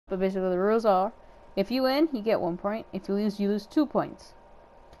But basically the rules are, if you win, you get 1 point. If you lose 2 points.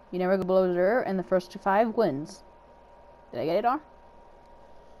 You never go below 0, and the first to 5 wins. Did I get it on?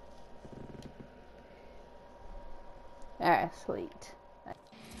 Alright, sweet.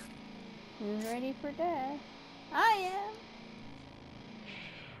 Who's ready for death? I am!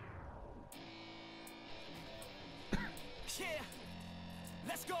 Yeah,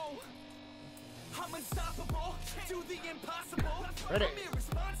 let's go. I'm unstoppable, do the impossible. Ready. I'm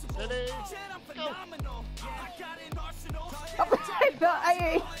irresponsible. Ready. Yeah, I'm phenomenal. I got an arsenal. I thought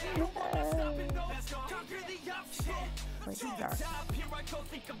I Conquer the obstacle. Wait, To the dark. top, here I go,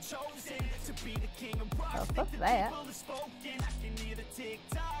 think I'm chosen to be the king of rock. Oh, Think fuck the that. people have spoken. I can hear the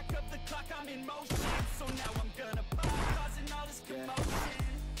tick-tock of the clock, I'm in motion. So now I'm gonna pop, causing all this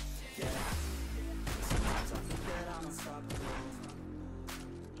commotion. Yeah. Sometimes I think that I'm unstoppable.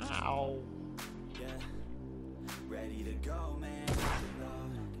 Ow. Yeah, ready to go, man.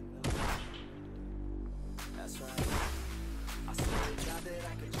 That's right. I swear to God that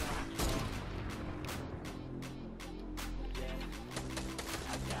I could jump. Yeah,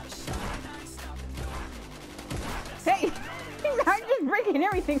 I got a shot and I ain't stopping. Hey! I'm just breaking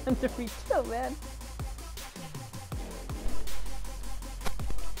everything under me too, man.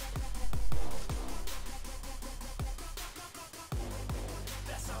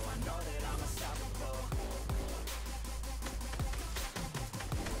 That's how I know that I'm unstoppable.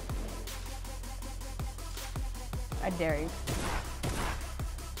 I dare you.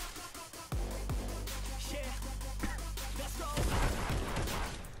 Yeah, let's go.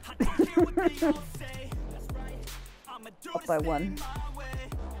 I don't care what they all say. That's right. I'ma do Up this by thing 1. my way.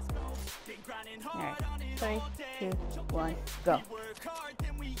 Let's go. Been grinding hard on it 3, all day. 2, 1, go. We work hard,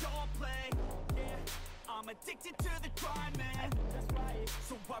 then we all play. Yeah, I'm addicted to the grind, man. That's right.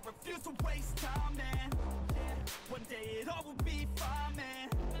 So I refuse to waste time, man. Yeah, one day it all will be fine, man.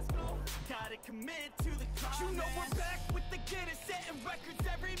 Let's go. Gotta commit to the climb. You know we're back with the Guinness, setting records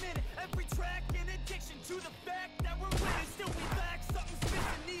every minute, every track. In addiction to the fact that we're winning, still we back. Something's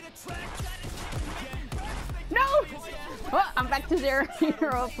missing, need a track. That is making raps, making No! noise, yeah. Well, I'm back to 0.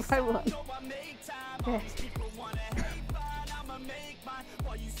 You're up by 1. So I make time. All these people wanna hate, fine, I'ma make mine.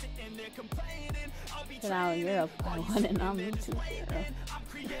 While you sitting there complaining, I'll be So now you're up by 1 and I'm 2 0.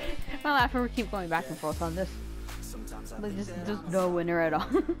 Well, after we keep going back and forth on this, there's just no winner at all.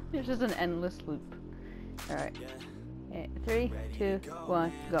 It's just an endless loop. Alright. 3, 2,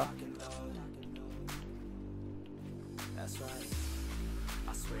 1, go. That's right.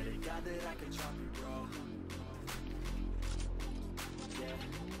 I swear to God that I can drop you, bro.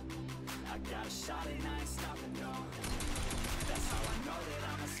 Yeah. I got a shot and I ain't stopping, no. That's how I know that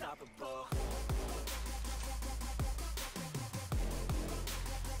I'm unstoppable.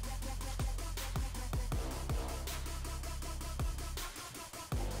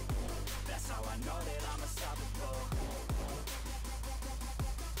 That's how I know that I'm unstoppable.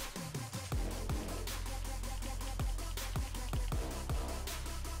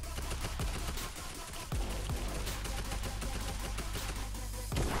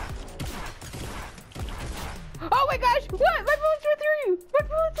 Oh my gosh! What? My bullets went through you! My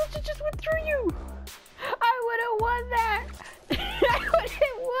bullets just went through you! I would have won that! I would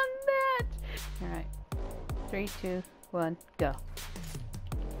have won that! Alright. 3, 2, 1, go.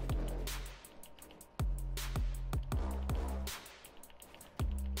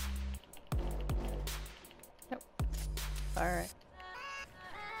 Nope. Alright.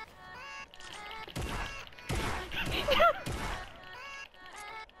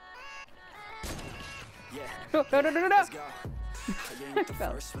 Yeah. No, no, no, no, no! Let's go. Again with the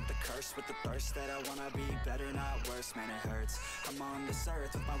first, with the curse, with the thirst that I wanna be better, not worse, man it hurts. I'm on this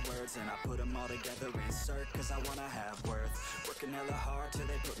earth with my words and I put them all together, insert, cause I wanna have worth. Working hella hard till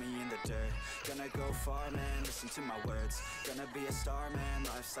they put me in the dirt. Gonna go far, man, listen to my words. Gonna be a star, man,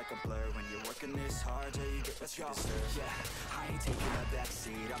 life's like a blur. When you're working this hard, yeah, you get what you deserve. Yeah, I ain't taking a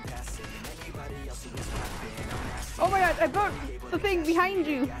backseat, I'm passing anybody else who is rapping. I'm asking. Oh my god, I broke the thing behind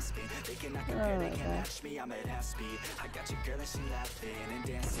you! They cannot compare, they can match me, I'm at half speed. I got your girl and she laughing and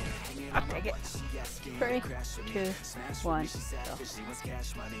dancing, hanging on my take it. butt, she asking 3, to crash with 2, me, smash 1, with me, she's go. savage, she wants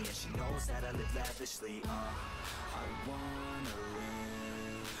cash money and she knows that I live lavishly. I wanna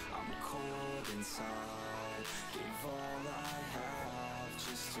live, I'm cold inside, gave all I have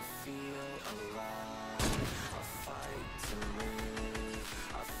just to feel alive. I fight to live,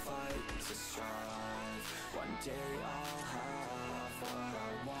 I fight to strive, one day I'll have what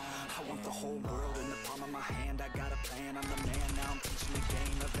I want. I want the whole world in the palm of my hand, I got a plan, I'm the man, now I'm teaching the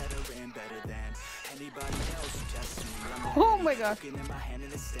game, a veteran better than Anybody else who tests me, Oh my gosh. looking in my hand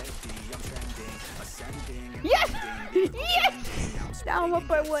and it's steady. I'm trending, ascending, and Yes! bending. Yes! Now I'm up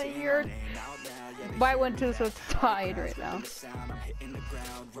by 1 year. By 1 too, so it's tied right now. I'm hitting the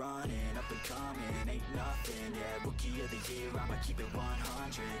ground running, up and coming, ain't nothing. Yeah, rookie of the year, I'ma keep it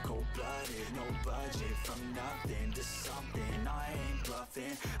 100. Cold-blooded, no budget, from nothing to something. I ain't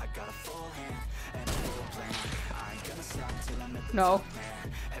bluffing. I got a full hand and a full plan. I ain't gonna stop till I'm at the top,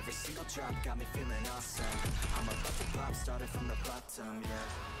 man. Every single drop got me feeling awesome. I'm about to pop, started from the bottom,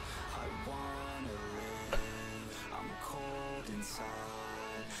 yeah. I wanna live, I'm cold inside.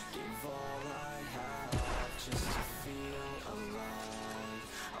 Give all I have just to feel alive.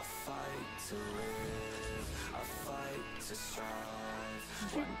 I fight to live, I fight to strive.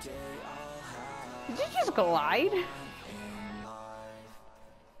 One day I'll have. Did you just glide? In life.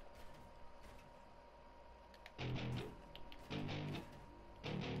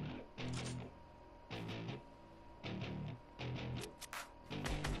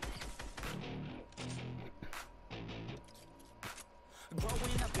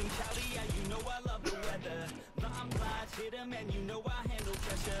 Growing up in Cali, yeah, you know I love the weather. Limelight hit 'em and you know I handle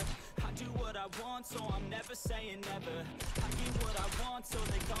pressure. I do what I want, so I'm never saying never. I get what I want, so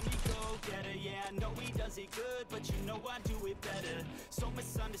they call me go-getter. Yeah, I know he does it good, but you know I do it better. So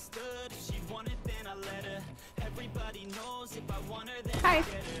misunderstood, if she wanted then I let her. Everybody knows if I want her then I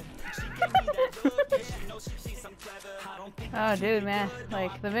get her. She gave me that look, yeah, she knows she thinks I'm clever. I don't think Oh, dude, man.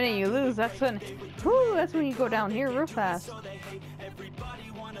 Like, the minute you lose, that's when... Whew, that's when you go down here real fast.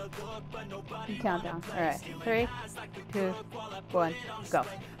 You count down. Alright. 3, 2, 1, go.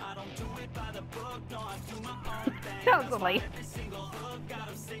 That was late.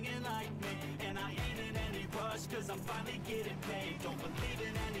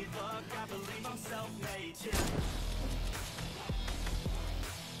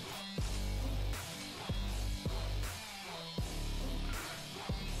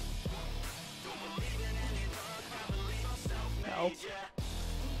 No.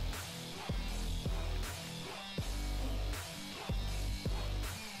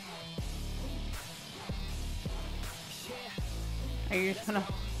 Are you just gonna...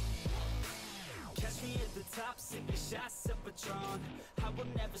 Catch me at the top, sipping shots of Patron. I will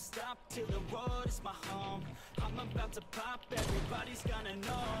never stop till the road is my home. I'm about to pop, everybody's gonna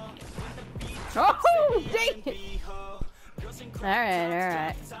know. When the beat drops, Oh, dang it! be ho. Girls in crop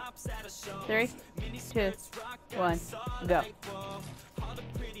Alright. tops at a show. 3, 2, 1, go. All the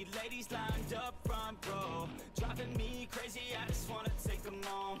pretty ladies lined up front row. Driving me crazy, I just wanna take them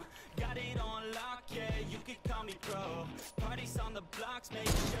home. Got it on lock, yeah, you could call me pro. Parties on the blocks, make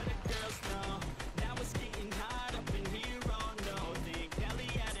sure the girls know. Now it's getting hot up in here, oh no. Think Nelly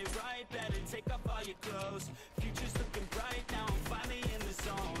had it right, better take off all your clothes. Future's looking bright, now I'm finally in the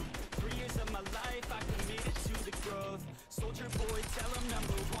zone. 3 years of my life, I committed to the growth. Soldier boy, tell them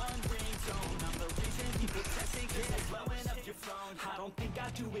 #1 ringtone. I'm the reason people texting, cause they blowing up your phone. I don't think I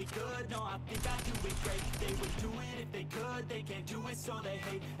do it good, no, I think I do it great. They would do it if they could, they can't do it, so they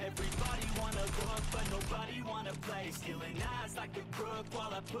hate. Everybody wanna look, but nobody wanna play. Stealing eyes like a crook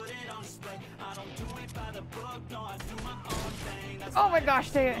while I put it on display. I don't do it by the book, no, I do my own thing. That's Oh my gosh,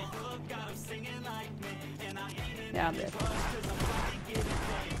 dang it. got 'em singing like me, and I ain't in Yeah, I'm dead. cause I'm finally getting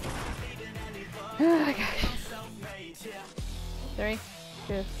paid. Leaving any love, Oh my gosh. I'm self-made, yeah. 3,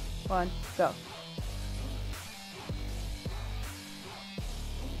 2, 1, go.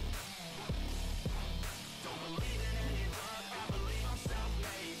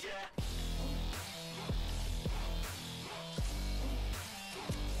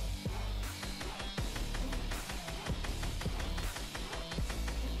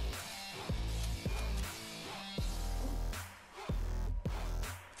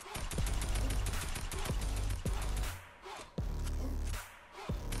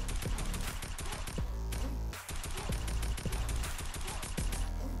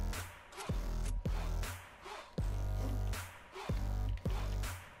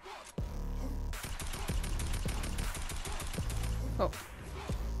 Oh.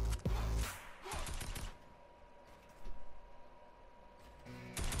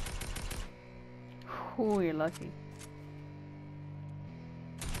 Ooh, you're lucky.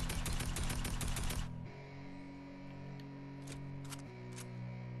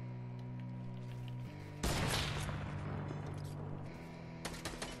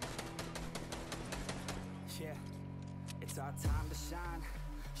 Yeah, it's our time to shine.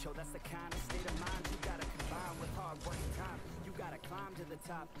 Show that's the kind of state of mind you gotta combine with hard work and time. You gotta climb to the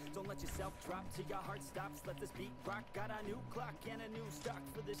top. Don't let yourself drop till your heart stops. Let this beat rock. Got a new clock and a new stock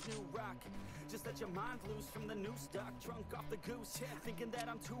for this new rock. Just let your mind loose from the new stock. Drunk off the goose, thinking that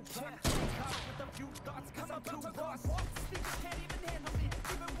I'm too packed. Caught with a few thoughts, cause I'm too lost. Speakers can't even handle me.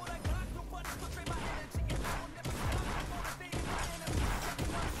 Even what I got, nobody's portray my energy. And I will never stop. I'm motivating my enemies. Second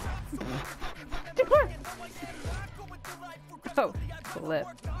one shot, so I can remember. And though I am not going through life progressively, I gotta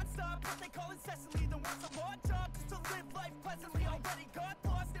work non-stop. What they call incessantly, the work's a hard job. Just to live life pleasantly. Already got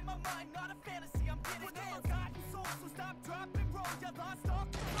lost in my mind, not a fantasy. I'm getting ill-gotten souls, so stop, drop, and roll. You lost all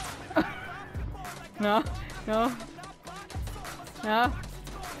control. No, no, no,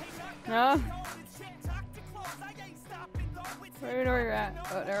 no. I don't even know where you're at.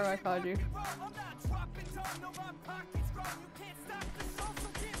 Oh, there I called you.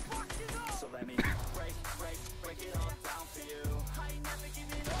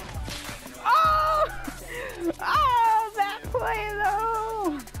 Oh! Oh, that play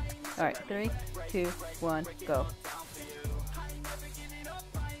though! Alright, 3, 2, 1, go.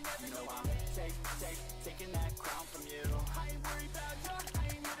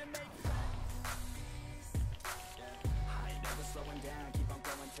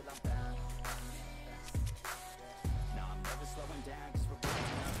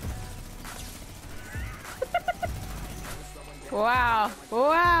 Wow,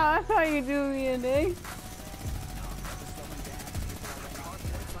 wow, that's how you do me, eh?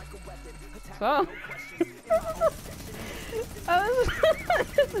 Oh. Oh,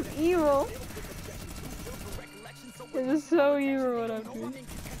 this is evil. This is so evil what I'm doing.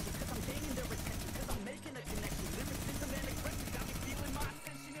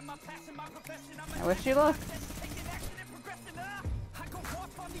 I wish you luck.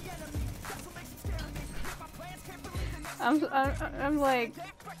 I'm like,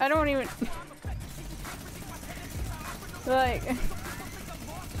 I don't even like.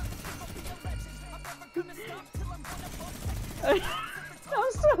 I'm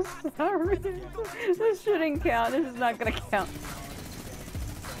so sorry. This shouldn't count. This is not gonna count.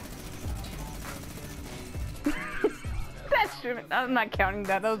 That shouldn't. I'm not counting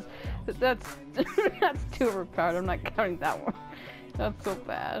that. That's too overpowered. I'm not counting that one. That's so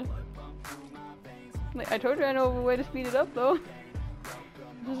bad. I told you I know a way to speed it up though.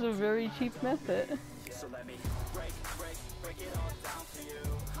 This is a very cheap method.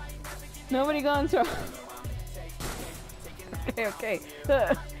 Nobody gone so. Okay, okay.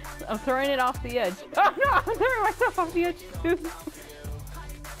 I'm throwing it off the edge. Oh no! I'm throwing myself off the edge too.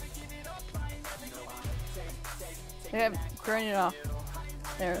 Yeah, I'm throwing it off.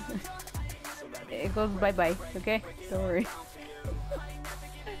 There. It goes bye bye. Okay, don't worry.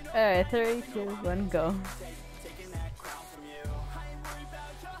 Alright, 3, 2, 1, go.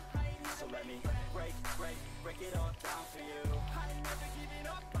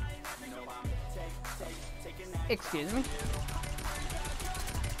 Excuse me.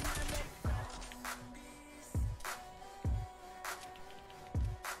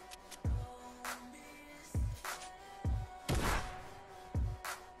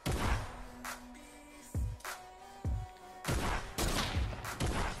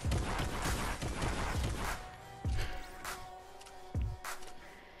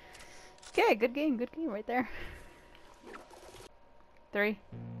 Okay, good game right there. 3,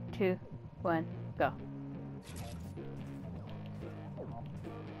 2, 1, go.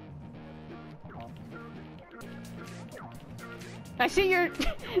 I see your.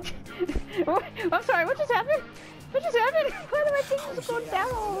 I'm sorry. What just happened? What just happened? Why did my thing just go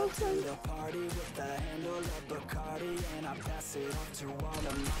down all of a sudden?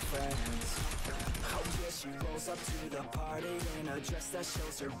 She rolls up to the party in a dress that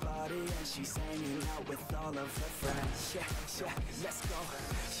shows her body, and she's hanging out with all of her friends. Yeah, yeah, let's go.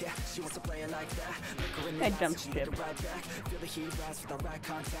 Yeah, she wants to play it like that. Look her in the eyes, she get right back. Feel the heat rise with the right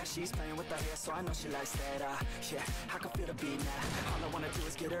contact. She's playing with her hair, so I know she likes that. Yeah, I can feel the beat now. All I wanna do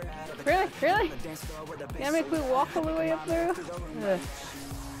is get her out of the Really? Really? Yeah, make me walk all the way up there? Ugh.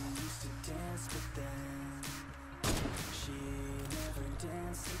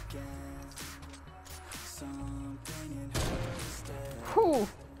 Whew.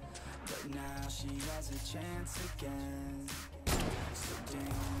 But now she has a chance again. So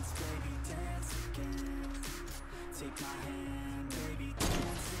dance, baby, dance again. Take my hand, baby,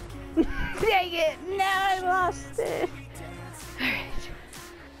 dance again. Dang it! Now I lost it. Alright.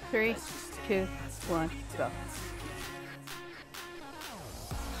 3, 2, 1, go.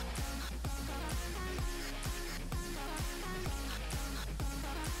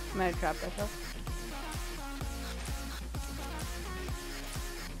 I'm gonna trap myself.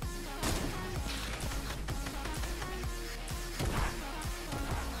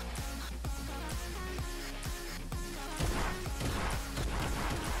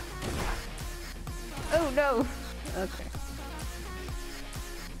 no. Okay.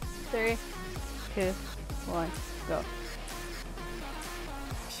 3, 2, 1, go.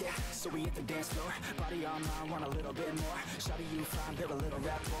 Yeah, so we hit the dance floor, body on mine, want a little bit more. Shawty, you fine, build a little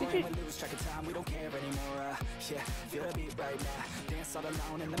rapport, and we lose track of time, we don't care anymore. Yeah, feel the beat right now. Dance all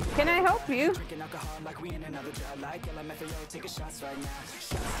alone in the middle. Can I help you? Drinking alcohol like we in another job, like LMFAO, taking shots right now.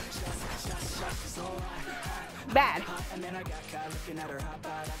 Shots, so Bad. and then I got caught looking at her hot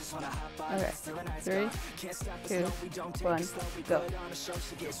body. I just wanna hop on. Okay. Still a nice 3, guy. Can't stop us, 2, no, we don't take 1, it slow. We go. put on a show,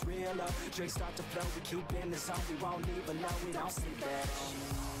 she gets real low. Drinks start to flow, we keep in the zone. We won't leave alone, we don't sleep at all.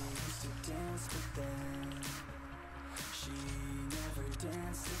 Used to dance with them. She never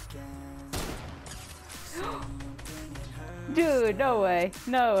danced again. Something in her Dude, no way.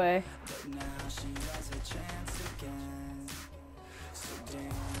 No way. but now she has a chance again. So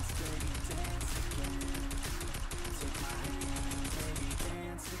dance, baby, dance again. Take my hand, baby,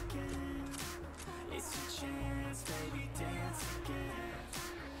 dance again. It's your chance, baby, dance again.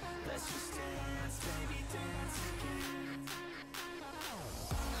 Let's just dance, baby, dance again.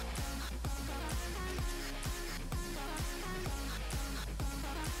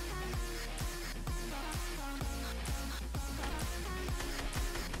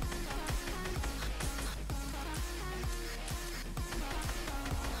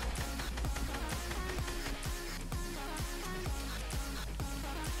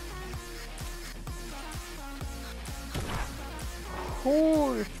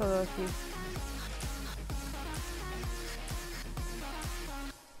 Oh, you're so lucky.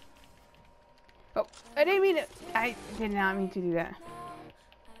 Oh, I didn't mean to. I did not mean to do that.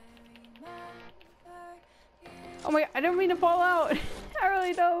 Oh my god, I didn't mean to fall out. I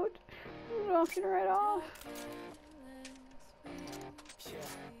really don't. I'm walking right off.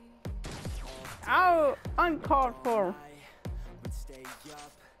 Ow, uncalled for. We'd stay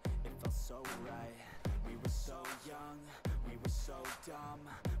up, it felt so right. We were so young, we were so dumb.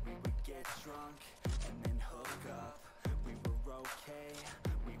 We would get drunk and then hook up. We were okay,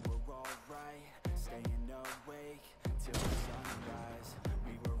 we were alright. Staying awake till the sunrise.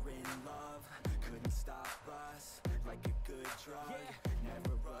 We were in love, couldn't stop us. Like a good drug,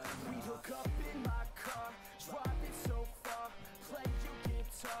 never run. We'd hook up in my car, drive it so far. Play your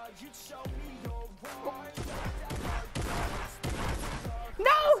guitar, you'd show me your heart.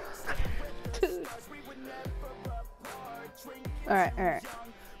 No! Dude. Alright, alright.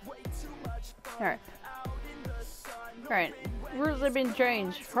 Alright. Alright. Rules have been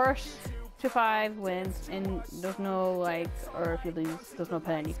changed. First to 5 wins, and there's no like, or if you lose, there's no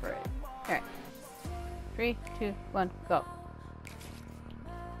penalty for it. Alright. 3, 2, 1, go.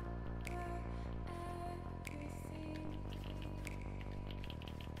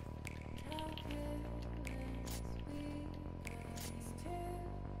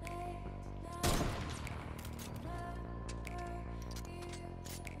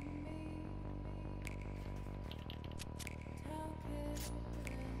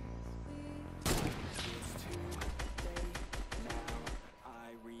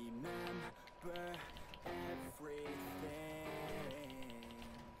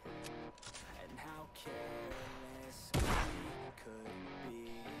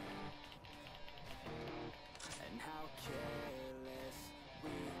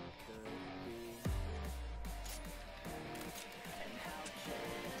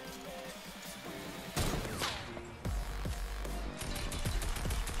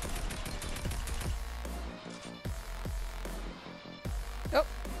 Oh.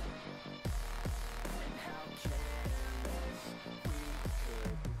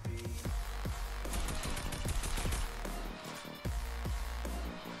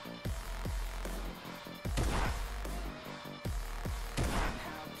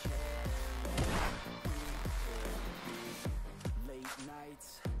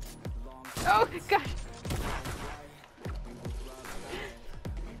 Oh gosh.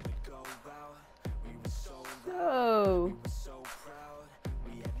 So. So proud,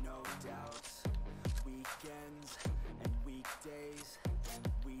 we had no doubts. Weekends and weekdays,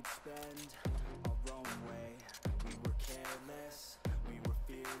 we'd spend our own way. We were careless, we were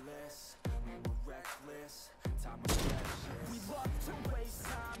fearless, we were reckless. Time was precious. We loved to waste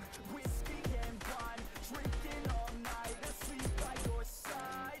time, whiskey and wine, drinking all night, asleep by your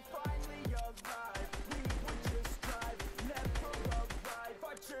side. Finally alive, we would just drive, never arrive.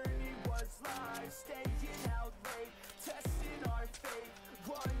 Our journey was live, staying out late, testing our fate,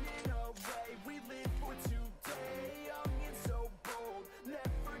 running away. We live for today, young and so bold,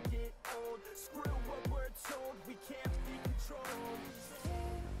 never get old. Screw what we're told, we can't be controlled.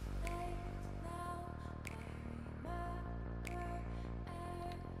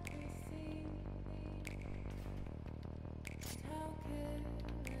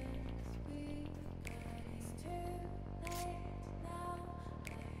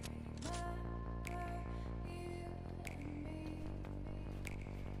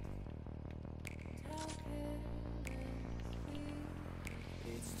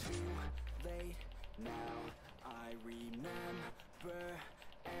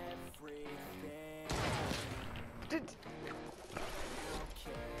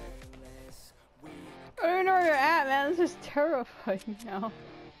 is terrifying now.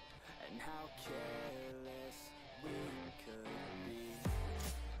 And how careless we could be.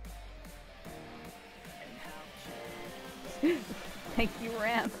 And how careless Thank you,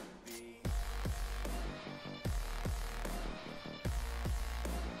 Ramp. we could be.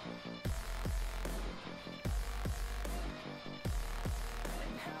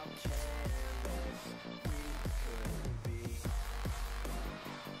 And how careless we could be.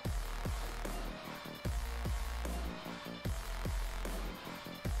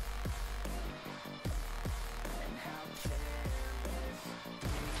 And how careless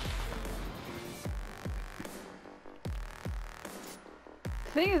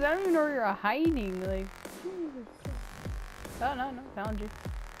The thing is, I don't even know where you're hiding. Like, Jesus Christ. Oh no, found you.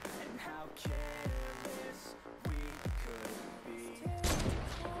 and how careless we could be.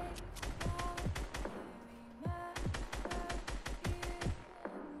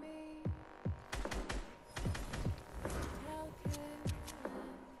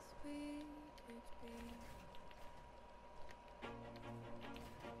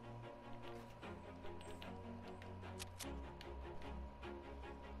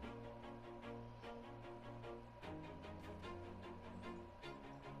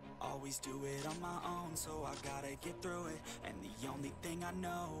 Always do it on my own, so I gotta get through it. And the only thing I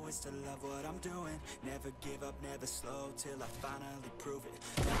know is to love what I'm doing. Never give up, never slow, till I finally prove it.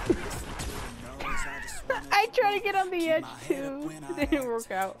 Never listen to the no's, I just wanna I keep tried to moving. get on the Keep edge my head up too. when I It didn't act.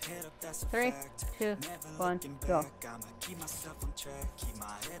 work out. Head up, that's a 3, fact. 2, Never 1, looking go. back. I'ma keep myself on track, keep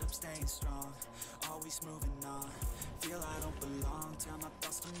my head up, staying strong. Always moving on. Feel I don't belong, tell my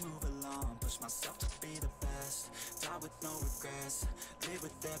thoughts to move along. Push myself to be the best, die with no regrets. Live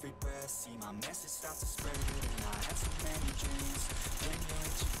with every breath, see my message start to spread. And I had so many dreams, when you're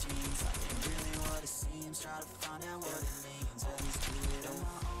at your teens. Life ain't really what it seems, try to find out what it means. Always do it on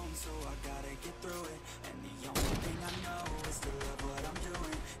my own, so I gotta get through it. And the only thing I know is to love what I'm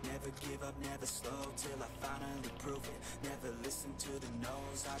doing. Never give up, never slow, till I finally prove it. Never listen to the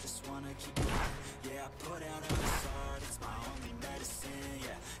no's, I just wanna keep moving. Yeah, I put out all this art, it's my only medicine.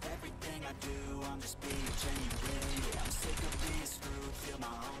 Yeah, everything I do, I'm just being genuine. Yeah, I'm sick of being screwed, feel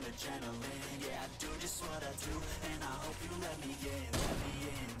my own adrenaline. Yeah, I do just what I do, and I hope you let me in,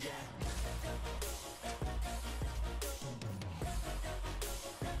 yeah.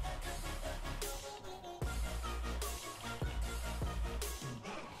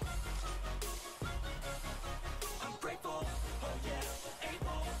 I'm grateful, oh yeah,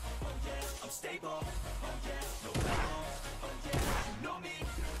 able, oh yeah, I'm stable, oh yeah, no label, oh yeah, you know me.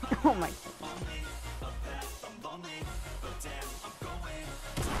 Oh my. Only a path, I'm lonely, but damn, I'm going.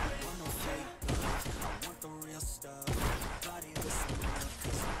 I want no fake love, I want the real stuff. Nobody listen up,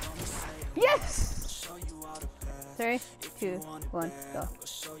 'cause I'm gonna say it. Yes! I'll show you all the path. 3, If you 2, want it 1, back, go. I'll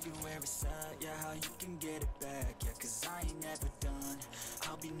show you where it's at, yeah, how you can get it back. Yeah, 'cause I ain't never done,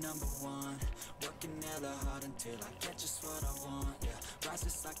 I'll be number one. Working hella hard until I get just what I want, yeah. Rise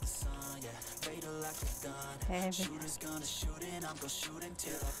just like the sun, yeah, fatal like a gun. Heavy. Shooters gonna shoot and I'm gonna shoot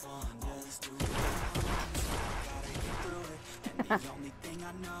until I fall. Always do it, so I gotta get through it. And the only thing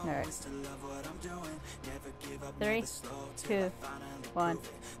I know Alright. is to love what I'm doing. Never give up, 3, never slow, till 2, I finally 1, prove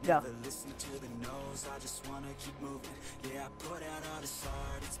it. go. Never listen to the no's, I just wanna keep moving. Yeah, I put out all this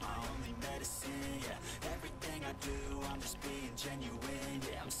art, it's my only medicine. Yeah, everything I do, I'm just being genuine.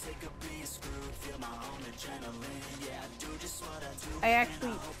 Yeah, I'm sick of being screwed, feel my own adrenaline. Yeah, I do just what I do. I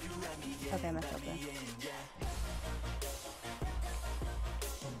actually. And I hope you let me in, Okay, I messed let up me there. in, yeah.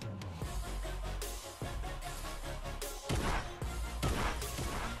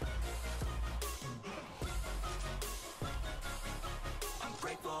 I'm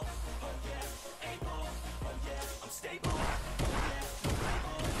grateful, oh yeah, able, oh yeah, I'm stable,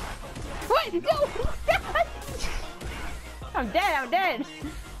 What? No! I'm dead!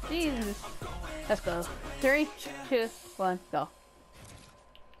 Jesus. Let's go. 3, 2, 1, go.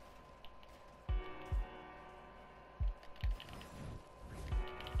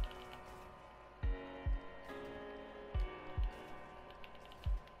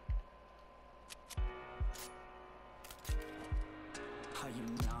 I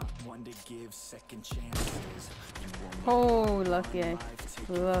am not one to give second chances. You want me Oh, back, lucky. my life, take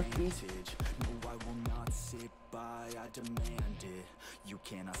Lucky. advantage. No, I will not sit by, I demand it. You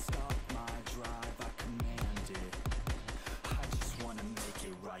cannot stop my drive, I command it. I just wanna make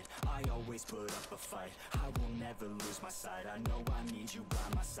it right, I always put up a fight. I will never lose my sight, I know I need you by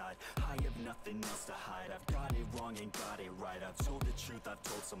my side. I have nothing else to hide, I've got it wrong and got it right. I've told the truth, I've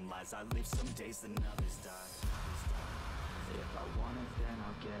told some lies. I live some days than others die. If I want it, then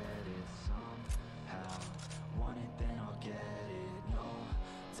I'll get it somehow. Want it, then I'll get it, no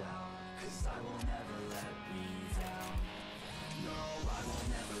doubt. 'Cause I will never let me down.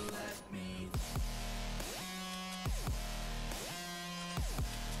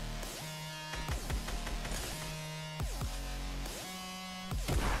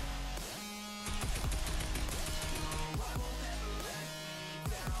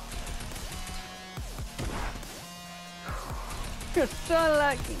 You're so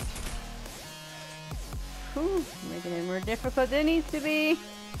lucky. Whew, making it more difficult than it needs to be.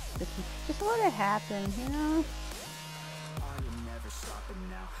 Just let it happen, you know?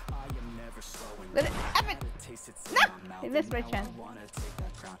 Let it happen! No! I missed my chance.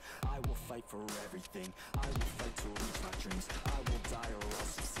 I will fight for everything. I will fight to reach my dreams. I will die or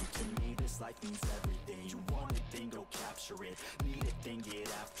else succeed. To me, this life means everything. You want a thing, go capture it. Need a thing, get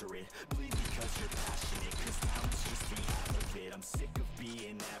after it. Bleed because you're passionate. Cause now it's just the half of it. I'm sick of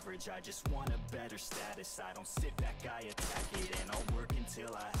being average. I just want a better status. I don't sit back, I attack it. And I'll work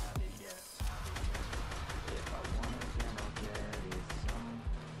until I have it, yeah. If I want it, then I'll get it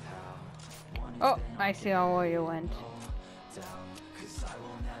somehow. Oh, I see how well you went. Cause I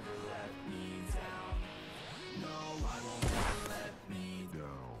will never let me down. No, I will never let me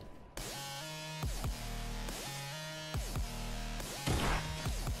down.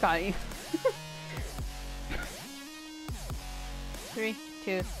 Got you. 3,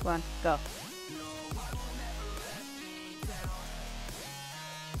 2, 1, go.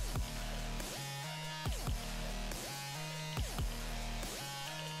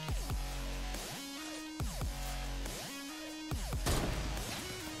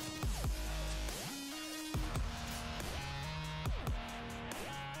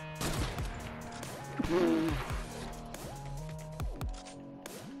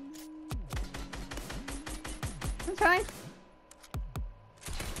 That's fine.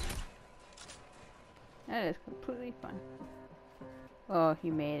 That is completely fine. Oh,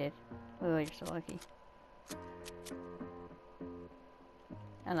 you made it. Oh, you're so lucky.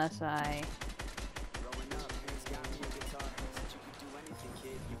 Unless I...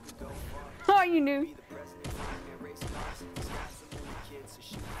 Oh, you knew!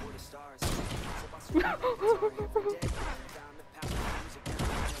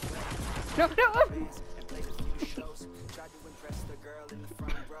 No, no!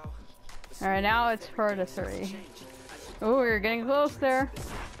 Alright, now it's for the 3. Oh, we're getting close there.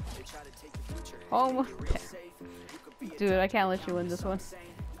 Almost there. Dude, I can't let you win this one.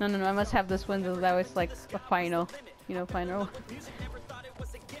 No, no, no, I must have this win so that was like a final. You know, final.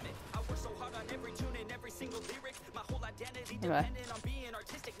 Okay.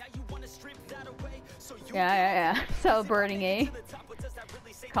 Yeah. Celebrating, eh?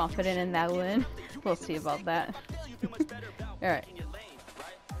 Confident in that win. We'll see about that. Alright.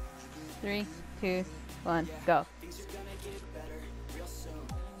 3, 2, 1, go.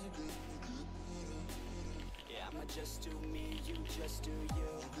 Just do me, you just do you.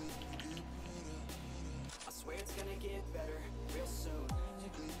 I swear it's gonna get better real soon. Don't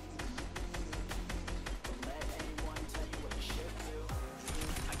let anyone tell you what you should do.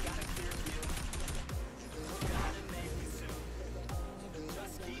 I got a clear view. Gotta make it soon.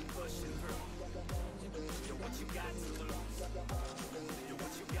 Just keep pushing through. You're what you got to lose. You're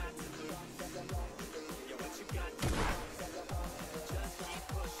what you got to lose. You're what you got to lose. Just keep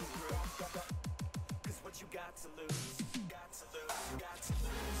pushing through. Cause what you got to lose. Got to lose. Got to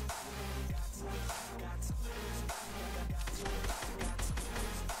lose. Got to lose. Got to lose. Got to lose. Got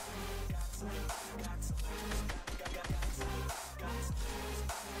to lose. Got to lose. Got to lose. Got to lose.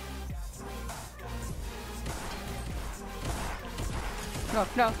 Got to lose. No,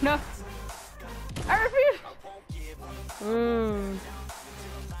 no, no! I refuse! Ooh.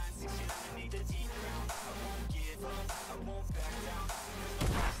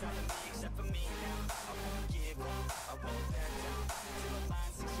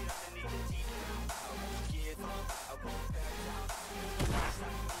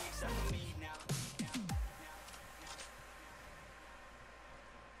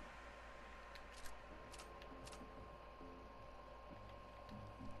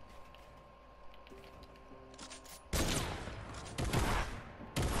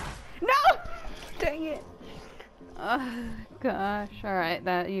 Dang it. Oh, gosh. Alright,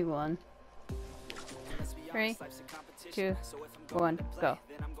 that you won. 3, 2, 1, go.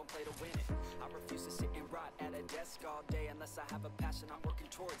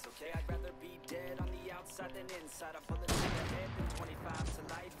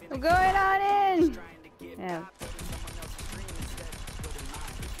 I'm going on in! Yeah.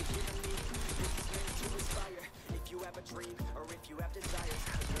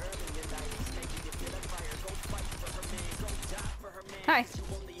 Hi.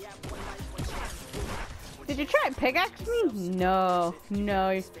 Did you try and pickaxe me? No,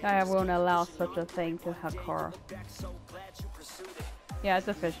 no, I won't allow such a thing to occur. Yeah, it's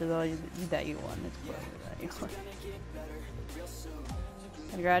official though that you won. It's clear that you won.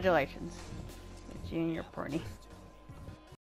 Congratulations. It's you and your party.